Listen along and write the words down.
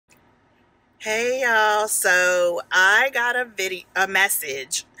Hey y'all, so I got a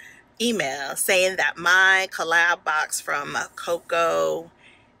message, email saying that my collab box from Coco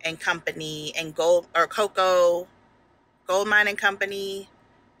and Company and Gold Mining Company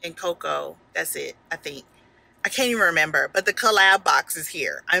and Coco, that's it, I think. I can't even remember, but the collab box is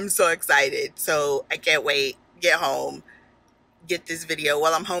here. I'm so excited. So I can't wait, get home, get this video.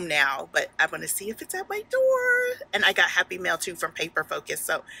 Well, I'm home now, but I want to see if it's at my door. And I got happy mail too from Paper Focus.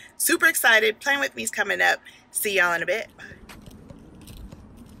 So super excited. Plan with me's coming up. See y'all in a bit. Bye.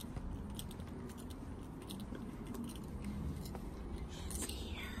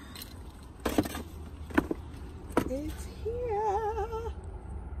 It's here.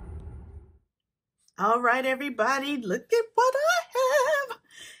 All right, everybody, look at what I have.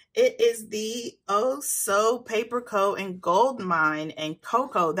 It is the Oh So Paper Co. and Gold Mine and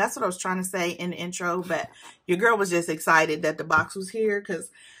Coco. That's what I was trying to say in the intro, but your girl was just excited that the box was here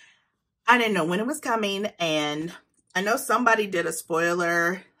because I didn't know when it was coming. And I know somebody did a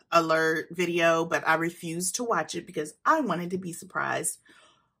spoiler alert video, but I refused to watch it because I wanted to be surprised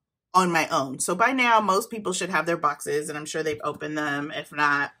on my own. So by now, most people should have their boxes, and I'm sure they've opened them. If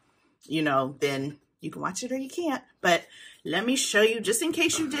not, then you can watch it or you can't. But let me show you, just in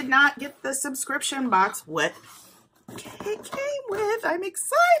case you did not get the subscription box, what it came with. I'm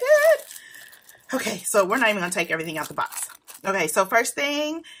excited. Okay, so we're not even gonna take everything out the box. Okay, so first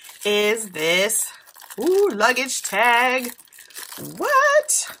thing is this luggage tag.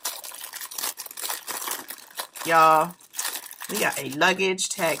 What? Y'all, we got a luggage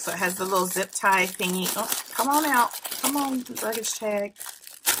tag. So it has the little zip tie thingy. Oh, come on out. Come on, luggage tag.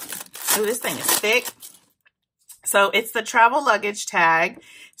 Oh, this thing is thick. So it's the travel luggage tag.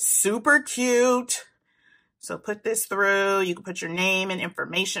 Super cute. So put this through. You can put your name and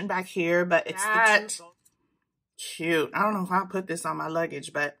information back here, but it's that cute. I don't know if I'll put this on my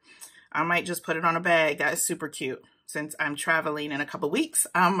luggage, but I might just put it on a bag. That is super cute. Since I'm traveling in a couple weeks,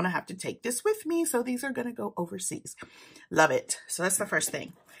 I'm going to have to take this with me. So these are going to go overseas. Love it. So that's the first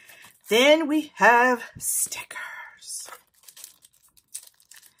thing. Then we have stickers.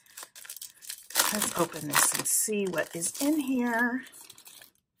 Let's open this and see what is in here.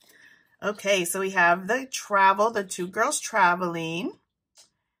 Okay, so we have the two girls traveling.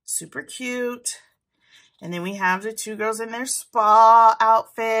 Super cute. And then we have the two girls in their spa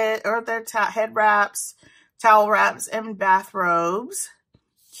outfit, or their head wraps, towel wraps, and bathrobes.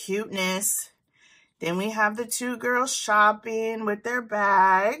 Cuteness. Then we have the two girls shopping with their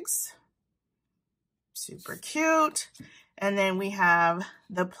bags. Super cute. And then we have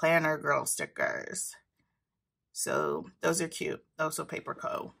the Planner Girl stickers. So those are cute. Those are Paper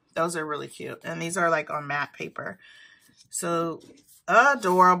Co. Those are really cute. And these are like on matte paper. So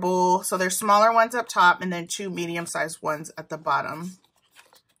adorable. So there's smaller ones up top and then two medium-sized ones at the bottom.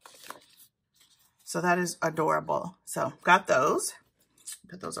 So that is adorable. So got those.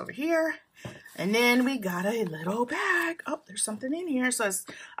 Put those over here. And then we got a little bag. Oh, there's something in here. So it's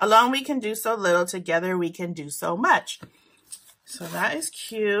alone we can do so little. Together we can do so much. So that is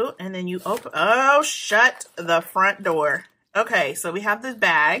cute. And then you open, shut the front door. Okay, so we have this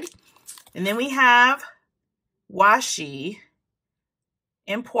bag. And then we have washi.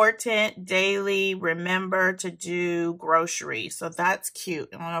 Important daily, remember to do grocery. So that's cute.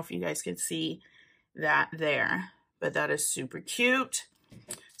 I don't know if you guys can see that there, but that is super cute.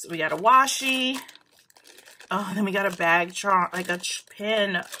 So we got a washi. Oh, and then we got a bag charm, like a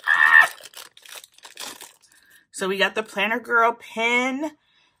pin. So we got the Planner Girl pin.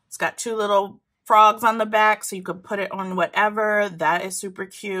 It's got two little frogs on the back, so you can put it on whatever. That is super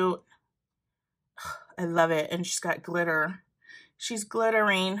cute. I love it. And she's got glitter. She's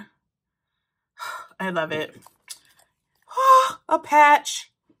glittering. I love it. Oh, a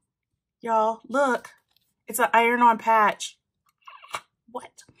patch. Y'all, look. It's an iron-on patch.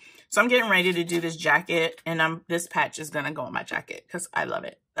 What? So I'm getting ready to do this jacket, and this patch is going to go on my jacket because I love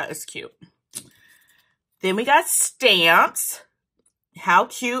it. That is cute. Then we got stamps. How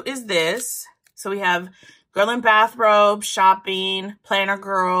cute is this? So we have girl in bathrobe, shopping, Planner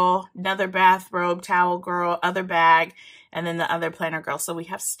Girl, another bathrobe, towel girl, other bag, and then the other Planner Girl. So we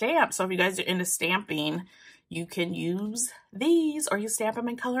have stamps. So if you guys are into stamping, you can use these, or you stamp them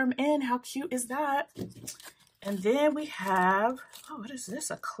and color them in. How cute is that? And then we have, oh, what is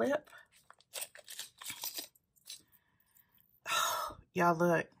this? A clip? Oh, y'all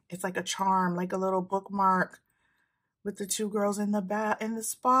look. It's like a charm, like a little bookmark with the two girls in the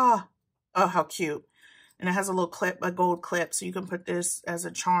spa. Oh, how cute. And it has a little clip, a gold clip, so you can put this as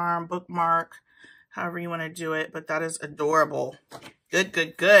a charm, bookmark, however you want to do it. But that is adorable. Good,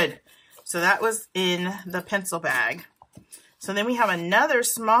 good, good. So that was in the pencil bag. So then we have another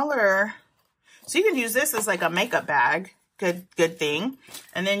smaller So you can use this as like a makeup bag. Good thing.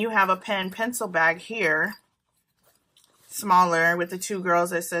 And then you have a pen pencil bag here. Smaller with the two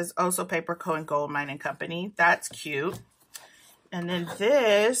girls that says Also Paper Co. and Gold Mining Company. That's cute. And then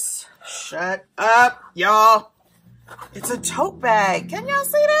this, shut up, y'all. It's a tote bag. Can y'all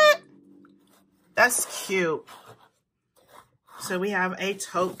see that? That's cute. So we have a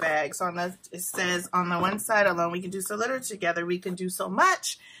tote bag. So it says on the one side, alone we can do so little, together we can do so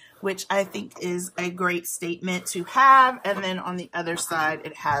much, which I think is a great statement to have. And then on the other side,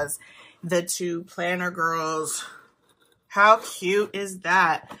 it has the two planner girls. How cute is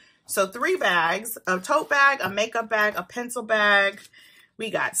that? So 3 bags, a tote bag, a makeup bag, a pencil bag. We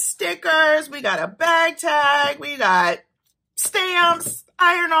got stickers, we got a bag tag, we got stamps,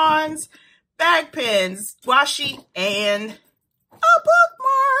 iron-ons, bag pins, washi, and a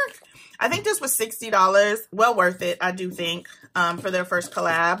bookmark. I think this was $60. Well worth it, I do think, for their first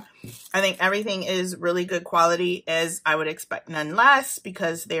collab. I think everything is really good quality, as I would expect none less,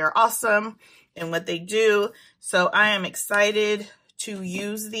 because they are awesome in what they do. So I am excited to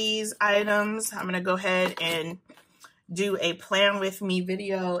use these items. I'm going to go ahead and do a plan with me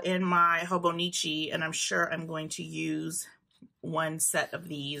video in my Hobonichi, and I'm sure I'm going to use one set of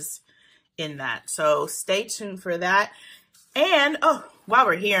these in that. So stay tuned for that. And, oh, while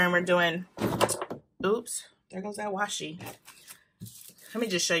we're here and we're doing, oops, there goes that washi. Let me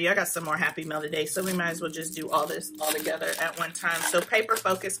just show you. I got some more Happy Mail today, so we might as well just do all this all together at one time. So Paper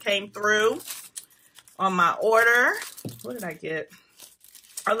Focus came through on my order. What did I get?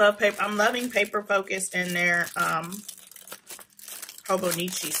 I love paper. I'm loving Paper Focus in their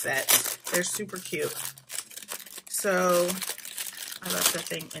Hobonichi set. They're super cute. So I left the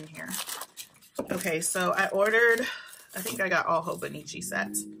thing in here. Okay, so I ordered, I think I got all Hobonichi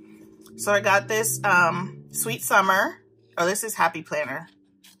sets. So I got this Sweet Summer. Oh, this is Happy Planner.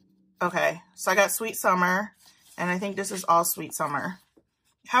 Okay, so I got Sweet Summer, and I think this is all Sweet Summer.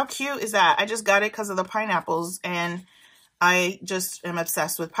 How cute is that? I just got it because of the pineapples, and I just am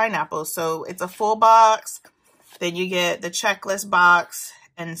obsessed with pineapples. So it's a full box. Then you get the checklist box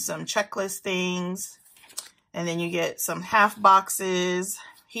and some checklist things. And then you get some half boxes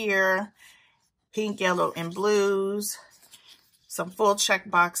here. Pink, yellow, and blues. Some full check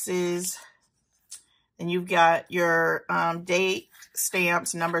boxes. And you've got your date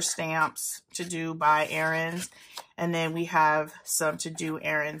stamps, number stamps to do by errands. And then we have some to do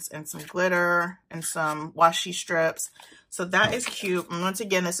errands and some glitter and some washi strips. So that is cute. And once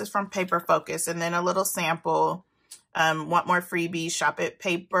again, this is from Paper Focus. And then a little sample. Want more freebies? Shop at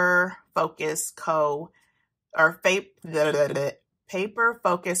Paper Focus Co. Or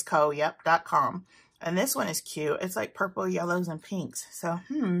paperfocusco, .com. And this one is cute. It's like purple, yellows, and pinks. So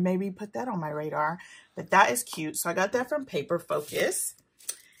maybe put that on my radar. But that is cute. So I got that from Paper Focus.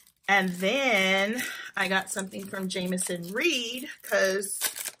 And then I got something from Jamison Reed because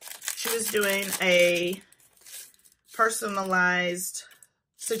she was doing a personalized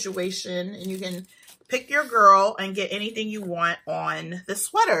situation, and you can pick your girl and get anything you want on the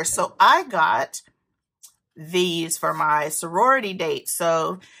sweater. So I got these for my sorority date.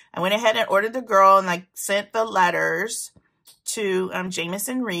 So I went ahead and ordered the girl, and I sent the letters to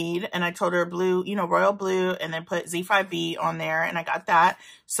Jamison Reed, and I told her blue, royal blue, and then put Z5B on there, and I got that.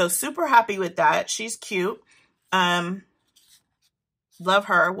 So super happy with that. She's cute. Love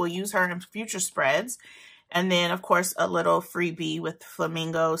her. We'll use her in future spreads. And then, of course, a little freebie with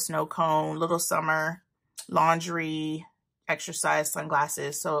flamingo, snow cone, little summer, laundry, exercise,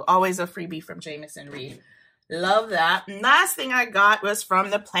 sunglasses. So always a freebie from Jamison Reed. Love that. And last thing I got was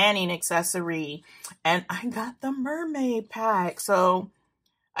from the planning accessory. And I got the mermaid pack. So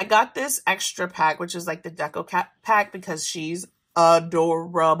I got this extra pack, which is like the deco pack, because she's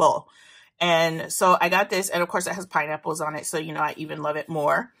adorable. And so I got this. And of course, it has pineapples on it. So, I even love it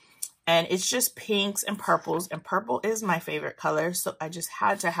more. And it's just pinks and purples, and purple is my favorite color. So I just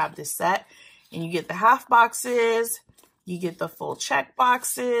had to have this set. And you get the half boxes, you get the full check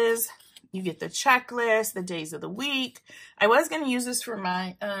boxes, you get the checklist, the days of the week. I was going to use this for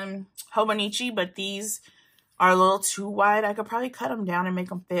my Hobonichi, but these are a little too wide. I could probably cut them down and make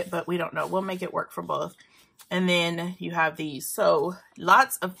them fit, but we don't know. We'll make it work for both. And then you have these. So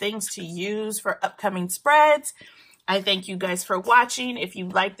lots of things to use for upcoming spreads. I thank you guys for watching. If you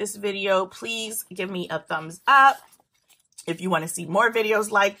like this video, please give me a thumbs up. If you want to see more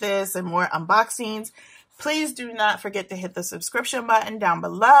videos like this and more unboxings, please do not forget to hit the subscription button down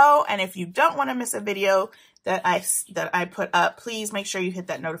below. And if you don't want to miss a video that I put up, please make sure you hit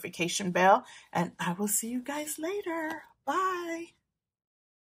that notification bell. And I will see you guys later. Bye.